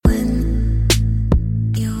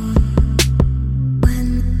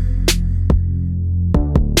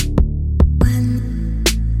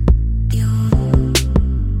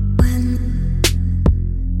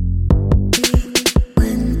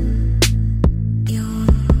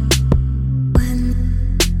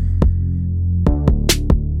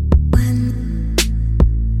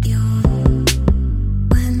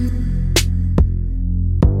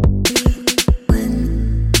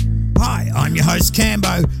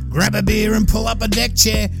grab a beer and pull up a deck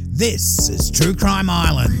chair. This is True Crime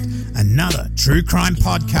Island, another true crime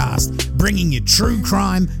podcast bringing you true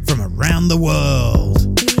crime from around the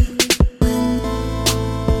world.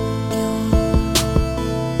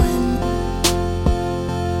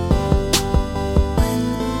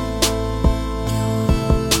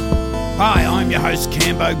 Hi, I'm your host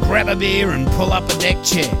Cambo. Grab a beer and pull up a deck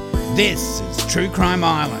chair. This is True Crime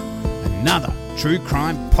Island, another true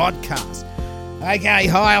crime podcast. Okay,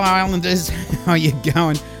 hi Islanders, how you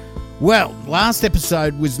going? Well, last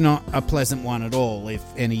episode was not a pleasant one at all, if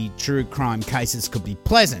any true crime cases could be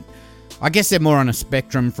pleasant. I guess they're more on a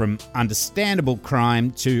spectrum from understandable crime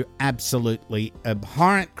to absolutely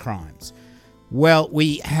abhorrent crimes. Well,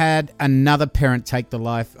 we had another parent take the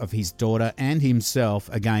life of his daughter and himself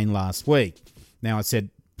again last week. Now,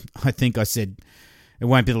 I think I said it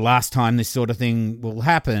won't be the last time this sort of thing will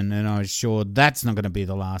happen, and I was sure that's not going to be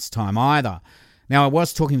the last time either. Now, I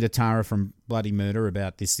was talking to Tara from Bloody Murder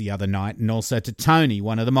about this the other night, and also to Tony,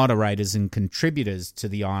 one of the moderators and contributors to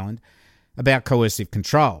the island, about coercive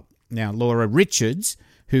control. Now, Laura Richards,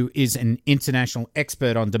 who is an international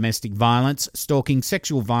expert on domestic violence, stalking,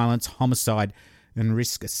 sexual violence, homicide, and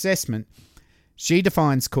risk assessment, she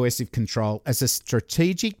defines coercive control as a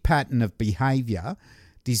strategic pattern of behaviour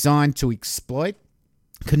designed to exploit,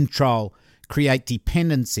 control, create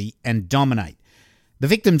dependency, and dominate. The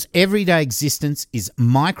victim's everyday existence is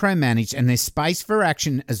micromanaged, and their space for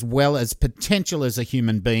action as well as potential as a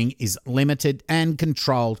human being is limited and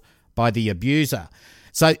controlled by the abuser.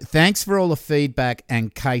 So thanks for all the feedback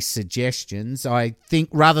and case suggestions. I think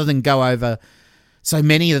rather than go over so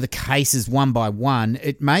many of the cases one by one,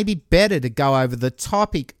 it may be better to go over the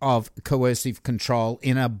topic of coercive control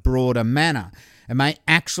in a broader manner. It may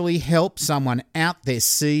actually help someone out there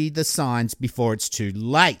see the signs before it's too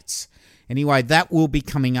late. Anyway, that will be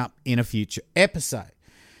coming up in a future episode.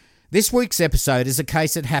 This week's episode is a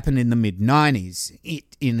case that happened in the mid-90s.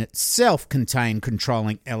 It in itself contained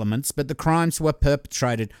controlling elements, but the crimes were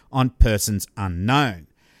perpetrated on persons unknown.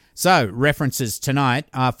 So, references tonight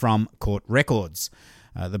are from court records.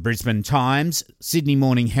 The Brisbane Times, Sydney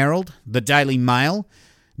Morning Herald, the Daily Mail,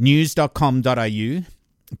 news.com.au,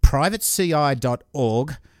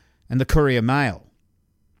 privateci.org, and the Courier Mail.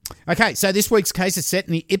 Okay, so this week's case is set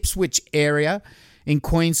in the Ipswich area in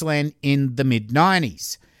Queensland in the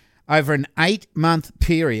mid-90s. Over an 8-month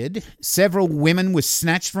period, several women were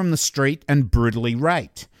snatched from the street and brutally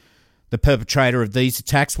raped. The perpetrator of these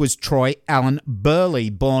attacks was Troy Allen Burley,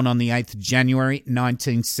 born on the 8th of January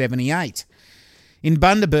 1978. In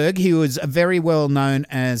Bundaberg, he was very well known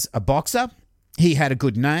as a boxer. He had a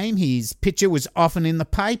good name. His picture was often in the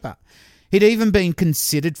paper. He'd even been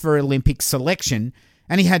considered for Olympic selection,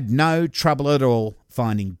 and he had no trouble at all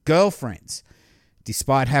finding girlfriends.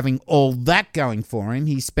 Despite having all that going for him,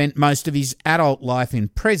 he spent most of his adult life in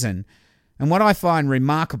prison, and what I find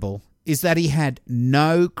remarkable is that he had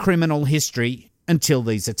no criminal history until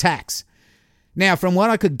these attacks. Now, from what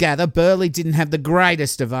I could gather, Burley didn't have the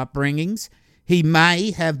greatest of upbringings. He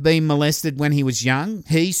may have been molested when he was young.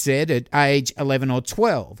 He said at age 11 or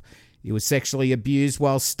 12. He was sexually abused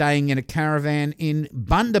while staying in a caravan in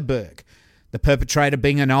Bundaberg, the perpetrator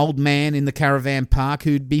being an old man in the caravan park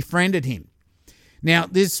who'd befriended him. Now,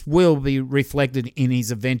 this will be reflected in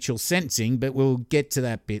his eventual sentencing, but we'll get to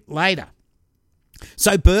that bit later.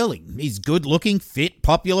 So Burley, he's good-looking, fit,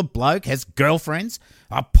 popular bloke, has girlfriends,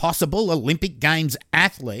 a possible Olympic Games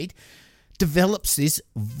athlete, develops this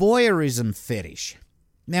voyeurism fetish.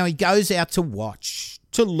 Now, he goes out to watch,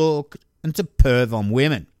 to look, and to perv on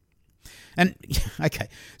women. And, okay,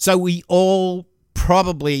 so we all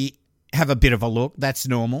probably have a bit of a look, that's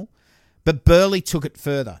normal, but Burley took it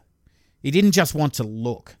further. He didn't just want to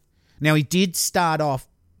look. Now, he did start off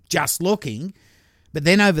just looking, but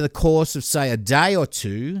then over the course of, say, a day or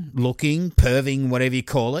two, looking, perving, whatever you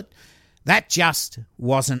call it, that just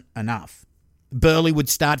wasn't enough. Burley would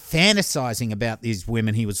start fantasizing about these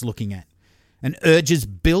women he was looking at, and urges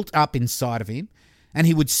built up inside of him, and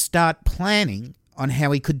he would start planning on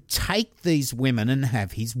how he could take these women and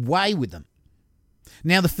have his way with them.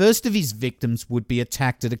 Now, the first of his victims would be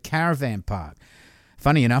attacked at a caravan park.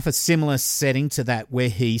 Funny enough, a similar setting to that where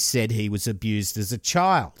he said he was abused as a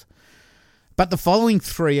child. But the following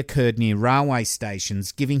 3 occurred near railway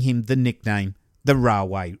stations, giving him the nickname the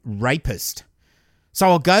Railway Rapist. So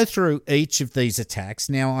I'll go through each of these attacks.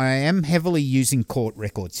 Now, I am heavily using court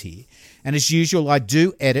records here, and as usual, I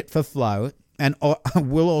do edit for flow, and I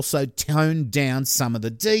will also tone down some of the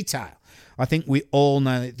detail. I think we all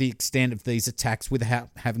know the extent of these attacks without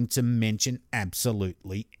having to mention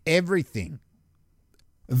absolutely everything.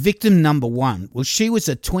 Victim number 1, well, she was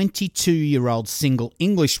a 22-year-old single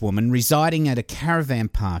English woman residing at a caravan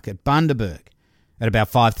park at Bundaberg. At about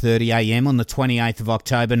 5:30am on the 28th of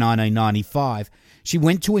October 1995, she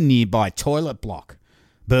went to a nearby toilet block.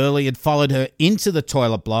 Burley had followed her into the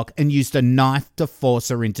toilet block and used a knife to force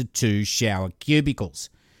her into 2 shower cubicles.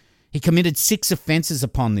 He committed 6 offences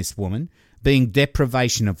upon this woman, being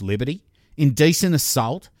deprivation of liberty, indecent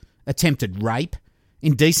assault, attempted rape,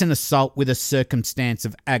 indecent assault with a circumstance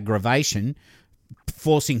of aggravation,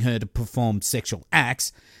 forcing her to perform sexual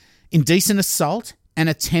acts, indecent assault, and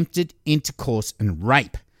attempted intercourse and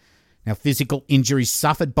rape. Now, physical injuries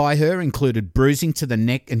suffered by her included bruising to the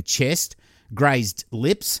neck and chest, grazed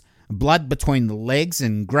lips, blood between the legs,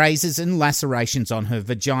 and grazes and lacerations on her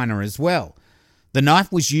vagina as well. The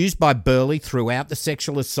knife was used by Burley throughout the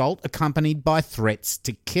sexual assault, accompanied by threats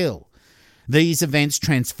to kill. These events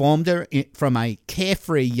transformed her from a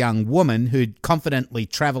carefree young woman who'd confidently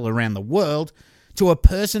travel around the world to a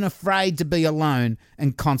person afraid to be alone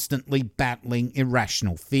and constantly battling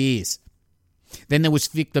irrational fears. Then there was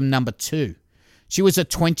victim number 2. She was a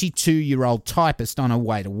 22-year-old typist on her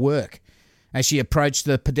way to work. As she approached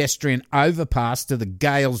the pedestrian overpass to the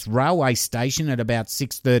Gales railway station at about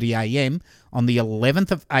 6:30am on the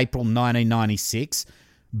 11th of April 1996,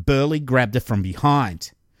 Burley grabbed her from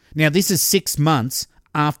behind. Now, this is 6 months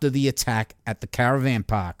after the attack at the caravan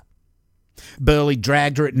park. Burley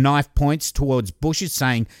dragged her at knife points towards bushes,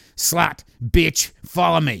 saying, "Slut, bitch,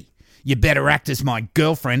 follow me. You better act as my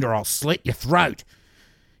girlfriend or I'll slit your throat."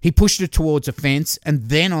 He pushed her towards a fence and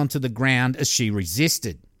then onto the ground as she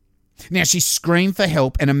resisted. Now, she screamed for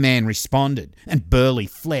help and a man responded, and Burley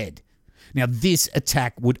fled. Now, this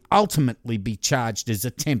attack would ultimately be charged as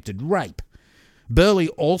attempted rape. Burley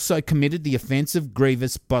also committed the offence of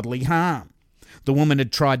grievous bodily harm. The woman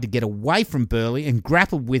had tried to get away from Burley and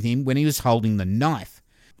grappled with him when he was holding the knife.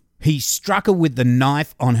 He struck her with the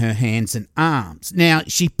knife on her hands and arms. Now,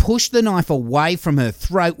 she pushed the knife away from her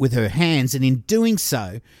throat with her hands, and in doing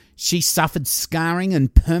so, she suffered scarring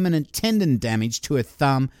and permanent tendon damage to her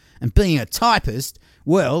thumb, and being a typist,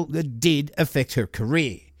 well, it did affect her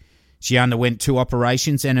career. She underwent 2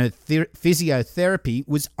 operations and her physiotherapy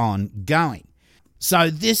was ongoing.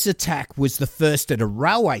 So this attack was the first at a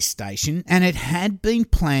railway station, and it had been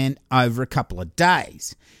planned over a couple of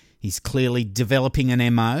days. He's clearly developing an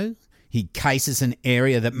MO. He cases an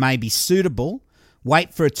area that may be suitable,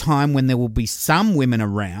 wait for a time when there will be some women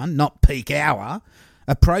around, not peak hour,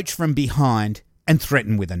 approach from behind and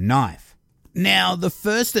threaten with a knife. Now, the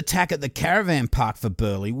first attack at the caravan park for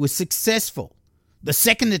Burley was successful. The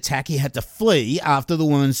second attack, he had to flee after the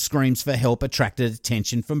woman's screams for help attracted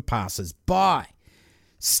attention from passers-by.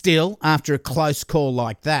 Still, after a close call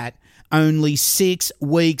like that, only 6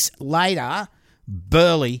 weeks later,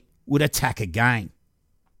 Burley would attack again.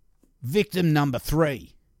 Victim number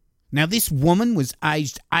 3. Now, this woman was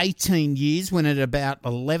aged 18 years when at about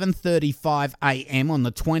 11:35am on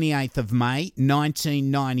the 28th of May,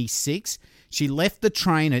 1996, she left the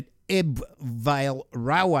train at Ebbvale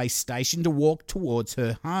railway station to walk towards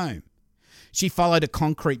her home. She followed a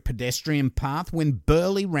concrete pedestrian path when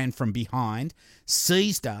Burley ran from behind,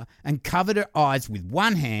 seized her and covered her eyes with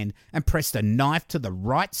one hand and pressed a knife to the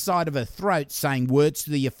right side of her throat, saying words to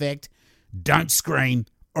the effect, "Don't scream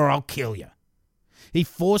or I'll kill you." He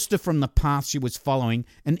forced her from the path she was following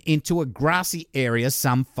and into a grassy area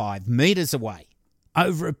some 5 metres away.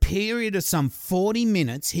 Over a period of some 40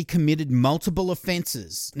 minutes, he committed multiple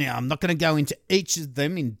offences. Now, I'm not going to go into each of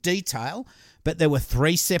them in detail, but there were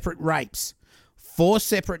 3 separate rapes, 4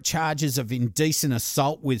 separate charges of indecent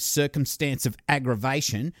assault with circumstance of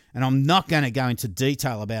aggravation, and I'm not going to go into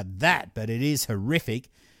detail about that, but it is horrific.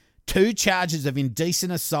 2 charges of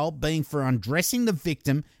indecent assault being for undressing the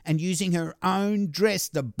victim and using her own dress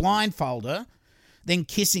to blindfold her, then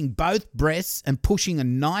kissing both breasts and pushing a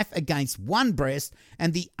knife against one breast,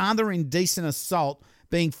 and the other indecent assault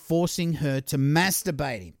being forcing her to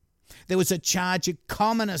masturbate him. There was a charge of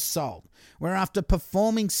common assault, where after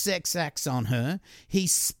performing sex acts on her, he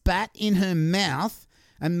spat in her mouth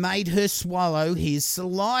and made her swallow his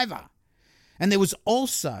saliva. And there was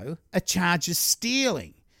also a charge of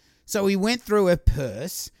stealing. So he went through her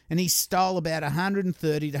purse and he stole about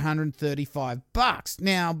 $130 to $135.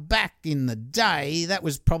 Now, back in the day, that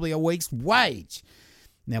was probably a week's wage.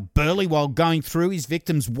 Now, Burley, while going through his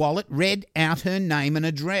victim's wallet, read out her name and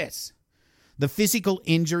address. The physical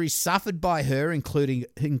injuries suffered by her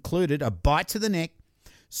included a bite to the neck,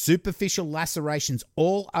 superficial lacerations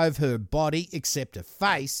all over her body except her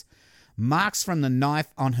face, marks from the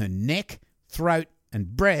knife on her neck, throat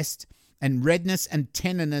and breast, and redness and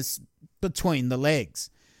tenderness between the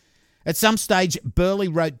legs. At some stage, Burley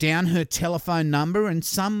wrote down her telephone number, and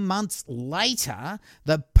some months later,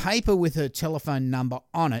 the paper with her telephone number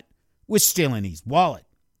on it was still in his wallet.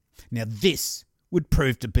 Now, this would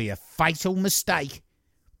prove to be a fatal mistake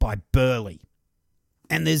by Burley.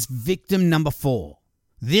 And there's victim number 4.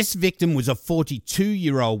 This victim was a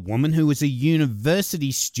 42-year-old woman who was a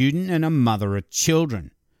university student and a mother of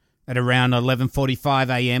children. At around 11:45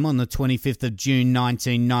 a.m. on the 25th of June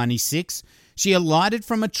 1996, she alighted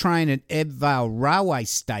from a train at Ebbvale railway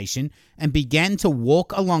station and began to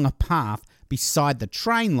walk along a path beside the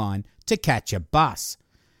train line to catch a bus.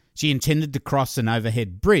 She intended to cross an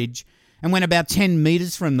overhead bridge, and when about 10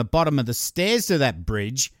 metres from the bottom of the stairs to that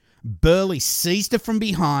bridge, Burley seized her from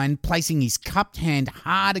behind, placing his cupped hand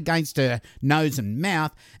hard against her nose and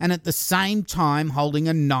mouth, and at the same time holding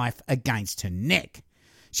a knife against her neck.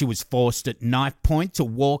 She was forced at knife point to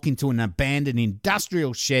walk into an abandoned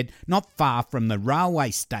industrial shed not far from the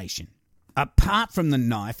railway station. Apart from the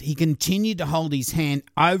knife, he continued to hold his hand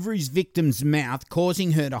over his victim's mouth,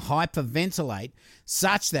 causing her to hyperventilate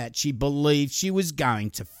such that she believed she was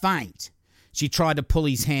going to faint. She tried to pull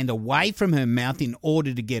his hand away from her mouth in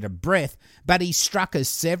order to get a breath, but he struck her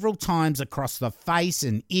several times across the face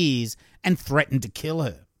and ears and threatened to kill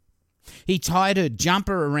her. He tied her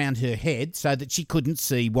jumper around her head so that she couldn't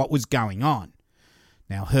see what was going on.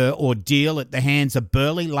 Now, her ordeal at the hands of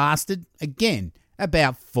Burley lasted, again,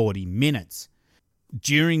 about 40 minutes.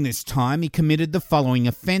 During this time, he committed the following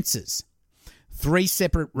offences: 3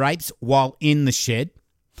 separate rapes while in the shed,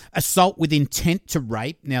 assault with intent to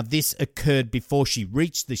rape, now this occurred before she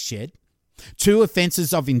reached the shed, 2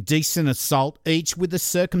 offences of indecent assault, each with a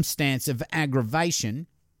circumstance of aggravation,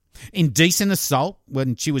 indecent assault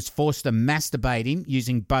when she was forced to masturbate him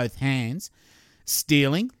using both hands,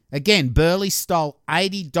 stealing. Again, Burley stole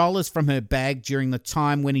 $80 from her bag during the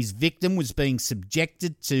time when his victim was being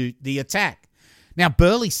subjected to the attack. Now,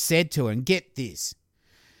 Burley said to her, and get this,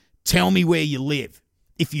 "Tell me where you live.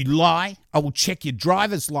 If you lie, I will check your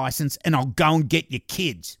driver's license and I'll go and get your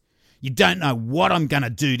kids. You don't know what I'm going to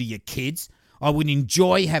do to your kids. I would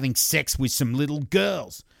enjoy having sex with some little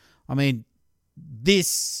girls." I mean,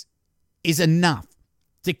 this is enough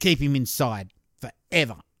to keep him inside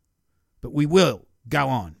forever. But we will go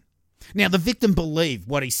on. Now, the victim believed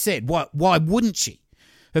what he said. Why wouldn't she?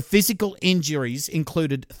 Her physical injuries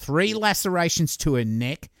included 3 lacerations to her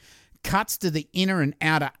neck, cuts to the inner and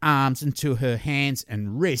outer arms and to her hands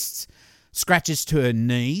and wrists, scratches to her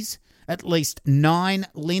knees, at least 9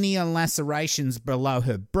 linear lacerations below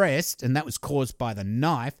her breast, and that was caused by the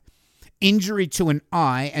knife, injury to an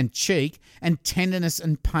eye and cheek, and tenderness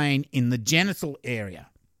and pain in the genital area.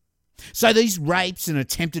 So these rapes and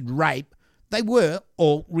attempted rape, they were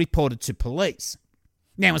all reported to police.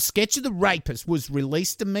 Now, a sketch of the rapist was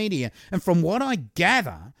released to media, and from what I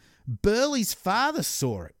gather, Burley's father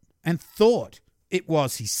saw it and thought it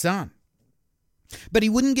was his son. But he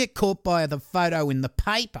wouldn't get caught by the photo in the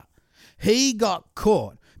paper. He got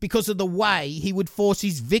caught because of the way he would force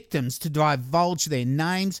his victims to divulge their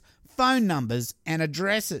names, phone numbers and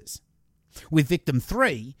addresses. With victim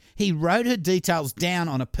 3, he wrote her details down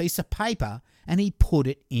on a piece of paper and he put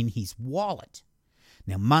it in his wallet.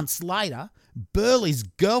 Now, months later, Burley's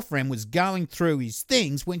girlfriend was going through his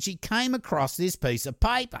things when she came across this piece of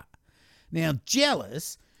paper. Now,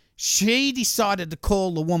 jealous, she decided to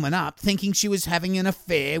call the woman up thinking she was having an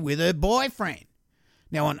affair with her boyfriend.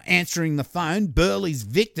 Now, on answering the phone, Burley's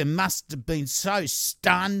victim must have been so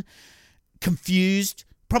stunned, confused,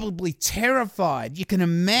 probably terrified. You can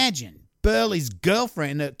imagine Burley's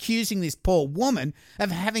girlfriend accusing this poor woman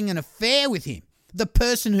of having an affair with him, the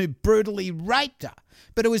person who brutally raped her.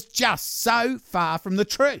 But it was just so far from the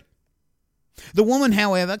truth. The woman,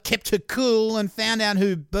 however, kept her cool and found out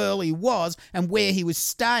who Burley was and where he was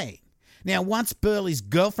staying. Now, once Burley's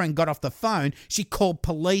girlfriend got off the phone, she called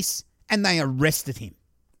police and they arrested him.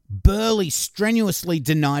 Burley strenuously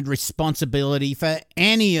denied responsibility for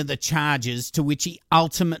any of the charges to which he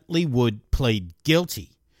ultimately would plead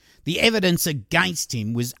guilty. The evidence against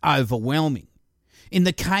him was overwhelming. In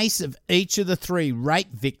the case of each of the 3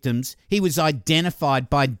 rape victims, he was identified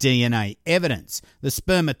by DNA evidence. The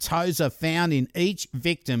spermatozoa found in each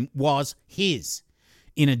victim was his.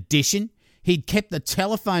 In addition, he'd kept the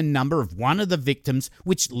telephone number of one of the victims,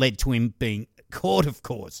 which led to him being caught, of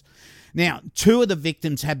course. Now, 2 of the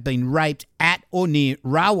victims had been raped at or near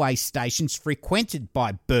railway stations frequented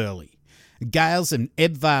by Burley. Gales and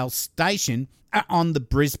Ebbvale Station are on the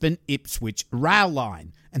Brisbane-Ipswich rail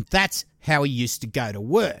line, and that's how he used to go to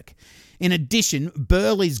work. In addition,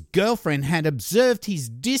 Burley's girlfriend had observed his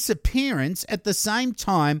disappearance at the same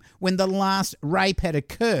time when the last rape had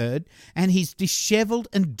occurred, and his dishevelled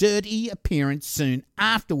and dirty appearance soon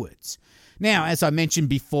afterwards. Now, as I mentioned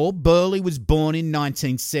before, Burley was born in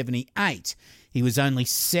 1978. He was only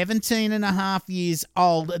 17 and a half years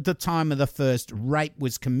old at the time of the first rape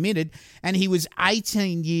was committed, and he was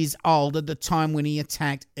 18 years old at the time when he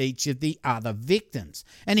attacked each of the other victims.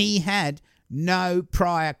 And he had no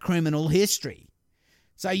prior criminal history.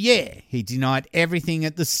 So yeah, he denied everything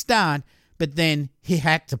at the start, but then he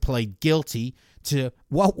had to plead guilty to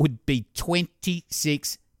what would be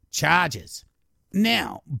 26 charges.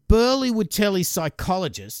 Now, Burley would tell his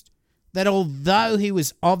psychologist that although he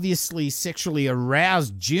was obviously sexually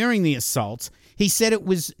aroused during the assaults, he said it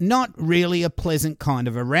was not really a pleasant kind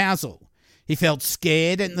of arousal. He felt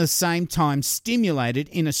scared and at the same time stimulated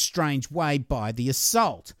in a strange way by the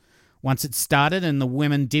assault. Once it started and the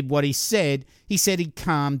women did what he said he'd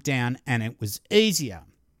calmed down and it was easier.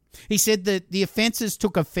 He said that the offences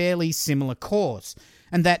took a fairly similar course,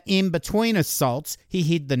 and that in between assaults he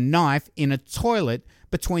hid the knife in a toilet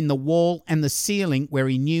between the wall and the ceiling where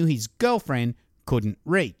he knew his girlfriend couldn't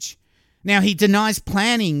reach. Now, he denies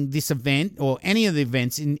planning this event or any of the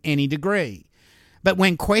events in any degree, but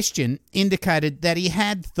when questioned, indicated that he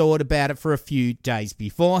had thought about it for a few days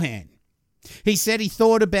beforehand. He said he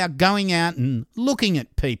thought about going out and looking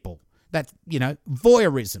at people, that,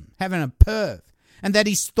 voyeurism, having a perv, and that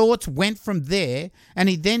his thoughts went from there, and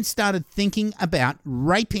he then started thinking about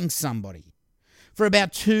raping somebody. For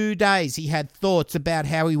about 2 days, he had thoughts about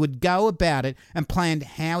how he would go about it and planned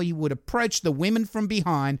how he would approach the women from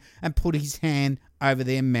behind and put his hand over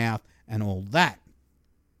their mouth and all that.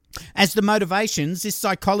 As the motivations, this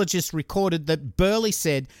psychologist recorded that Burley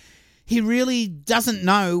said he really doesn't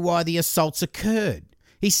know why the assaults occurred.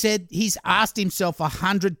 He said he's asked himself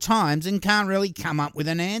 100 times and can't really come up with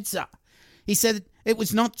an answer. He said it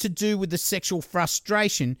was not to do with the sexual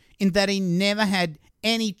frustration in that he never had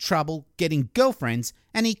any trouble getting girlfriends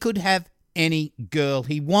and he could have any girl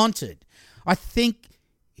he wanted. I think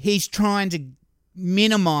he's trying to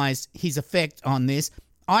minimise his effect on this.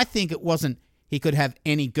 I think it wasn't he could have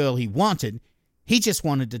any girl he wanted. He just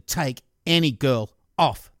wanted to take any girl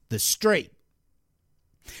off the street.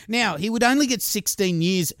 Now, he would only get 16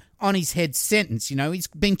 years on his head sentence. He's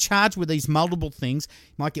been charged with these multiple things.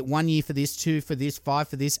 He might get 1 year for this, 2 for this, 5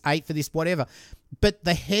 for this, 8 for this, whatever. But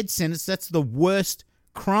the head sentence, that's the worst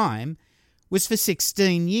crime, was for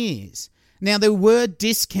 16 years. Now, there were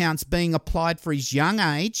discounts being applied for his young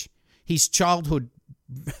age, his childhood,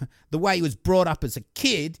 the way he was brought up as a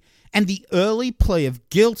kid, and the early plea of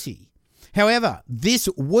guilty. However, this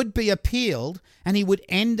would be appealed and he would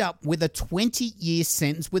end up with a 20-year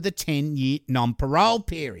sentence with a 10-year non-parole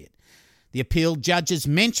period. The appeal judges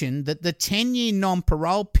mentioned that the 10-year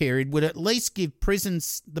non-parole period would at least give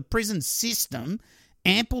the prison system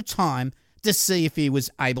ample time to see if he was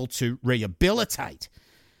able to rehabilitate.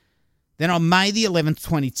 Then on May the 11th,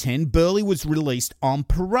 2010, Burley was released on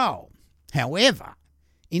parole. However,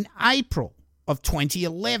 in April of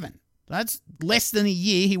 2011, that's less than a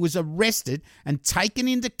year, he was arrested and taken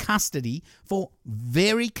into custody for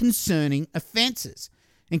very concerning offences,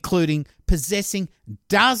 including possessing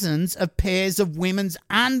dozens of pairs of women's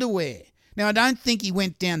underwear. Now, I don't think he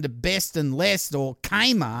went down to Best and Less or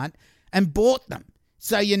Kmart and bought them,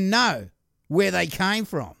 so you know where they came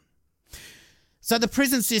from. So the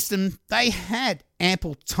prison system, they had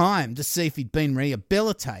ample time to see if he'd been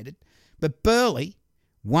rehabilitated, but Burley,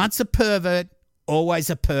 once a pervert, always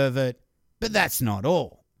a pervert, but that's not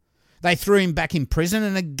all. They threw him back in prison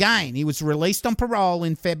and again he was released on parole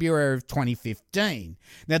in February of 2015.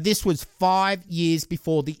 Now this was 5 years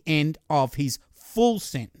before the end of his full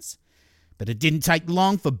sentence. But it didn't take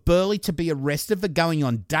long for Burley to be arrested for going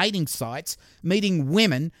on dating sites, meeting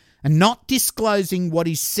women and not disclosing what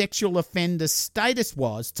his sexual offender status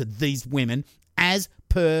was to these women as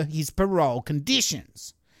per his parole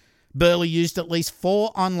conditions. Burley used at least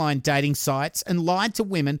 4 online dating sites and lied to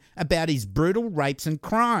women about his brutal rapes and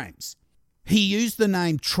crimes. He used the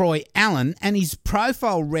name Troy Allen, and his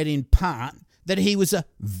profile read in part that he was a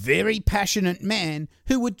very passionate man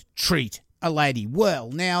who would treat a lady well.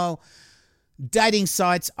 Now, dating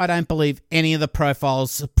sites, I don't believe any of the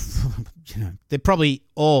profiles, they're probably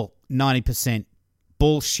all 90%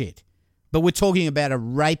 bullshit. But we're talking about a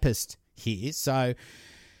rapist here, so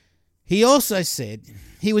he also said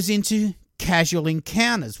he was into casual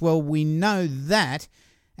encounters. Well, we know that.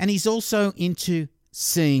 And he's also into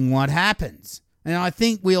seeing what happens. And I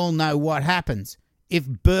think we all know what happens if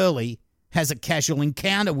Burley has a casual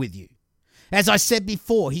encounter with you. As I said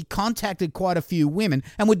before, he contacted quite a few women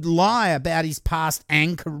and would lie about his past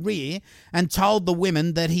and career and told the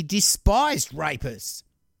women that he despised rapists.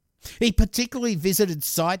 He particularly visited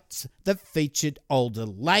sites that featured older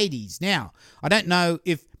ladies. Now, I don't know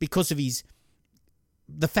if because of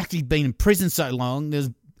the fact he'd been in prison so long, there's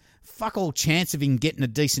fuck all chance of him getting a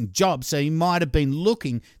decent job, so he might have been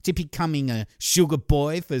looking to becoming a sugar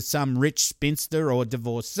boy for some rich spinster or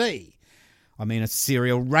divorcee. I mean, a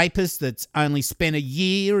serial rapist that's only spent a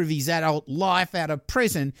year of his adult life out of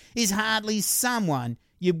prison is hardly someone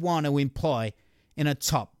you'd want to employ in a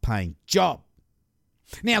top-paying job.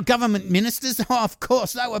 Now, government ministers, of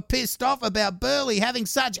course, they were pissed off about Burley having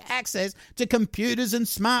such access to computers and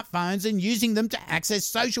smartphones and using them to access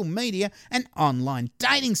social media and online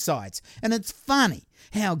dating sites. And it's funny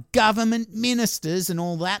how government ministers and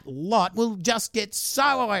all that lot will just get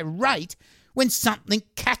so irate when something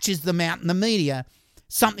catches them out in the media,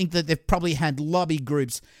 something that they've probably had lobby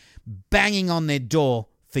groups banging on their door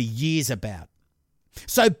for years about.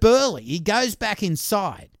 So Burley, he goes back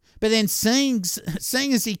inside. But then seeing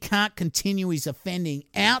as he can't continue his offending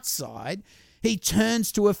outside, he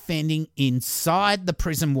turns to offending inside the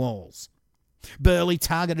prison walls. Burley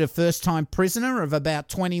targeted a first-time prisoner of about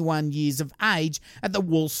 21 years of age at the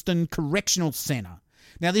Woolston Correctional Centre.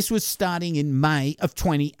 Now, this was starting in May of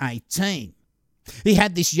 2018. He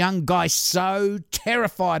had this young guy so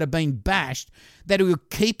terrified of being bashed that he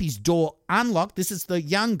would keep his door unlocked. This is the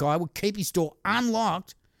young guy would keep his door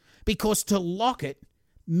unlocked because to lock it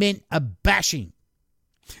meant a bashing.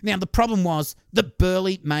 Now, the problem was that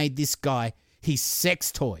Burley made this guy his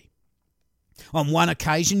sex toy. On one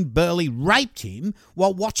occasion, Burley raped him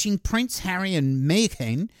while watching Prince Harry and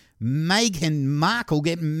Meghan Markle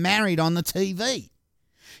get married on the TV.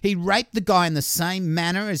 He raped the guy in the same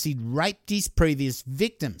manner as he'd raped his previous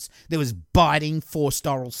victims. There was biting, forced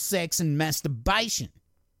oral sex, and masturbation.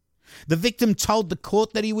 The victim told the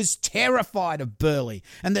court that he was terrified of Burley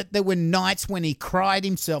and that there were nights when he cried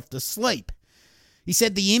himself to sleep. He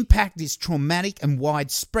said the impact is traumatic and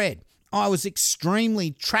widespread. I was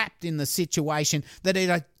extremely trapped in the situation that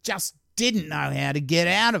I just didn't know how to get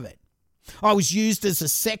out of it. I was used as a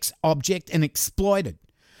sex object and exploited.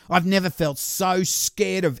 I've never felt so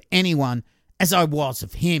scared of anyone as I was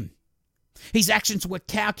of him. His actions were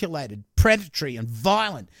calculated, predatory and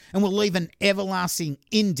violent and will leave an everlasting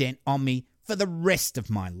indent on me for the rest of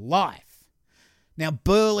my life. Now,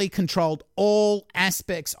 Burley controlled all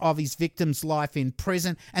aspects of his victim's life in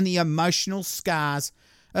prison, and the emotional scars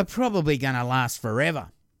are probably going to last forever.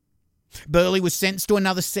 Burley was sentenced to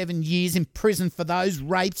another 7 years in prison for those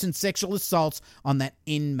rapes and sexual assaults on that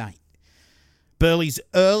inmate. Burley's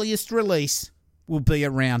earliest release will be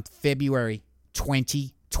around February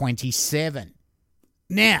 2027.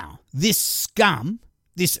 Now, this scum,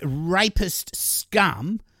 this rapist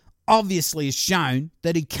scum, obviously has shown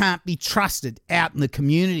that he can't be trusted out in the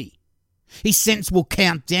community. His sentence will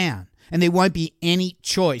count down, and there won't be any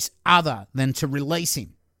choice other than to release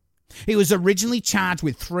him. He was originally charged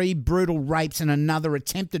with 3 brutal rapes and another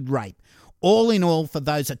attempted rape. All in all, for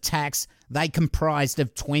those attacks, they comprised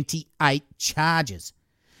of 28 charges.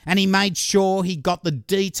 And he made sure he got the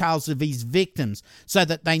details of his victims so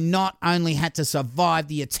that they not only had to survive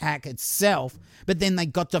the attack itself, but then they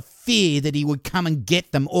got to fear that he would come and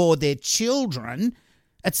get them or their children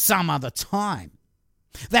at some other time.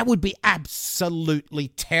 That would be absolutely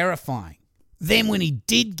terrifying. Then when he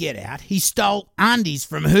did get out, he stole undies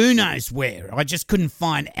from who knows where. I just couldn't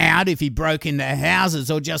find out if he broke into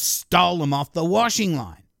houses or just stole them off the washing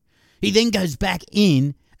line. He then goes back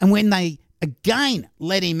in, and when they again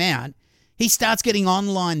let him out, he starts getting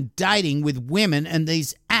online dating with women, and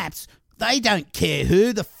these apps, they don't care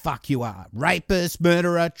who the fuck you are. Rapist,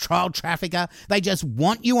 murderer, child trafficker, they just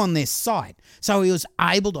want you on their site. So he was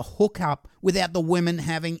able to hook up without the women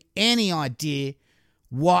having any idea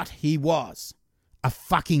what he was. A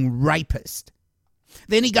fucking rapist.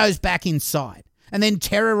 Then he goes back inside and then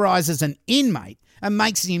terrorizes an inmate and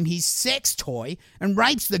makes him his sex toy and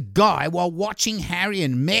rapes the guy while watching Harry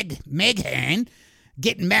and Meghan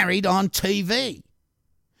get married on TV.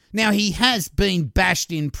 Now, he has been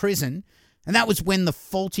bashed in prison, and that was when the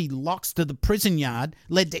faulty locks to the prison yard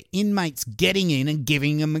led to inmates getting in and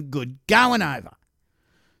giving him a good going over.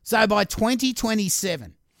 So by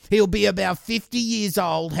 2027, he'll be about 50 years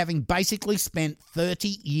old, having basically spent 30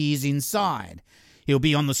 years inside. He'll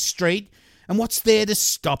be on the street, and what's there to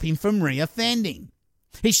stop him from reoffending?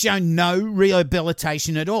 He's shown no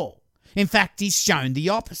rehabilitation at all. In fact, he's shown the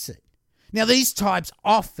opposite. Now, these types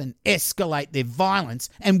often escalate their violence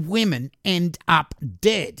and women end up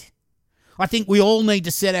dead. I think we all need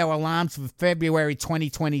to set our alarms for February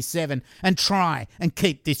 2027 and try and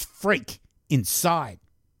keep this freak inside.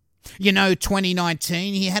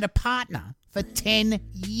 2019, he had a partner for 10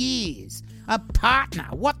 years. A partner.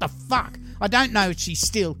 What the fuck? I don't know if she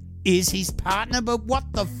still is his partner, but what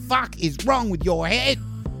the fuck is wrong with your head?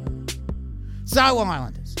 So,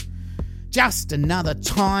 Islanders, just another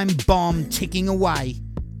time bomb ticking away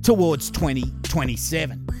towards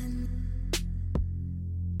 2027.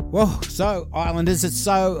 Whoa, so, Islanders, it's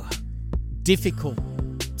so difficult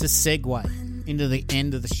to segue into the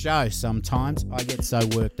end of the show sometimes. I get so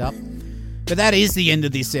worked up. But that is the end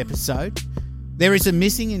of this episode. There is a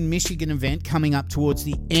Missing in Michigan event coming up towards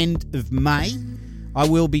the end of May. I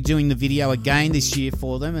will be doing the video again this year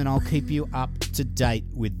for them, and I'll keep you up to date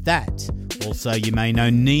with that. Also, you may know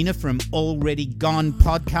Nina from Already Gone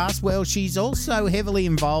podcast. Well, she's also heavily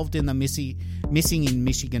involved in the Missing in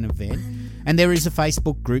Michigan event, and there is a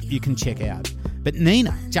Facebook group you can check out. But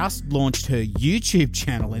Nina just launched her YouTube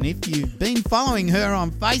channel, and if you've been following her on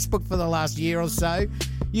Facebook for the last year or so,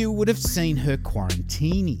 you would have seen her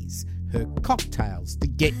quarantinis, her cocktails to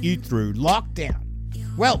get you through lockdown.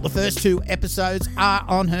 Well, the first 2 episodes are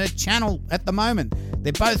on her channel at the moment.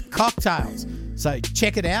 They're both cocktails. So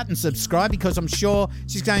check it out and subscribe, because I'm sure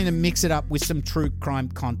she's going to mix it up with some true crime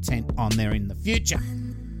content on there in the future.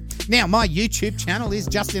 Now, my YouTube channel is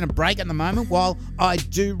just in a break at the moment while I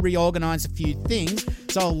do reorganise a few things,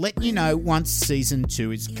 so I'll let you know once Season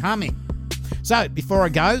 2 is coming. So, before I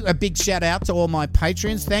go, a big shout out to all my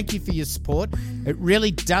Patreons. Thank you for your support. It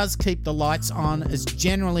really does keep the lights on, as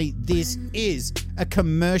generally this is a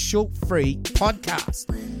commercial-free podcast.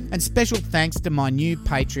 And special thanks to my new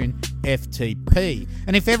patron, FTP.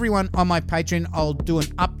 And if everyone on my Patreon, I'll do an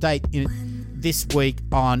update this week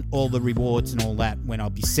on all the rewards and all that when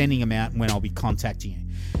I'll be sending them out and when I'll be contacting you.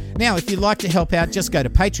 Now, if you'd like to help out, just go to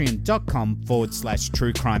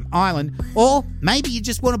patreon.com/True Crime Island, or maybe you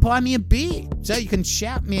just want to buy me a beer, so you can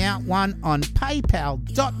shout me out one on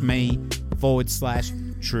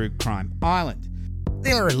paypal.me/True Crime Island.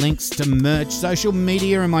 There are links to merch, social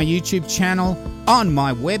media, and my YouTube channel on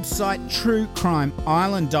my website,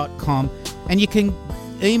 truecrimeisland.com, and you can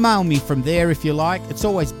email me from there if you like. It's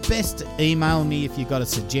always best to email me if you've got a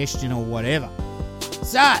suggestion or whatever.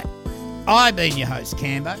 So, I've been your host,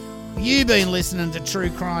 Cambo. You've been listening to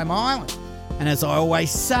True Crime Island. And as I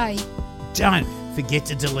always say, don't forget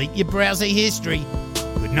to delete your browser history.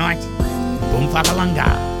 Good night. Boom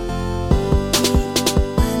fakalunga.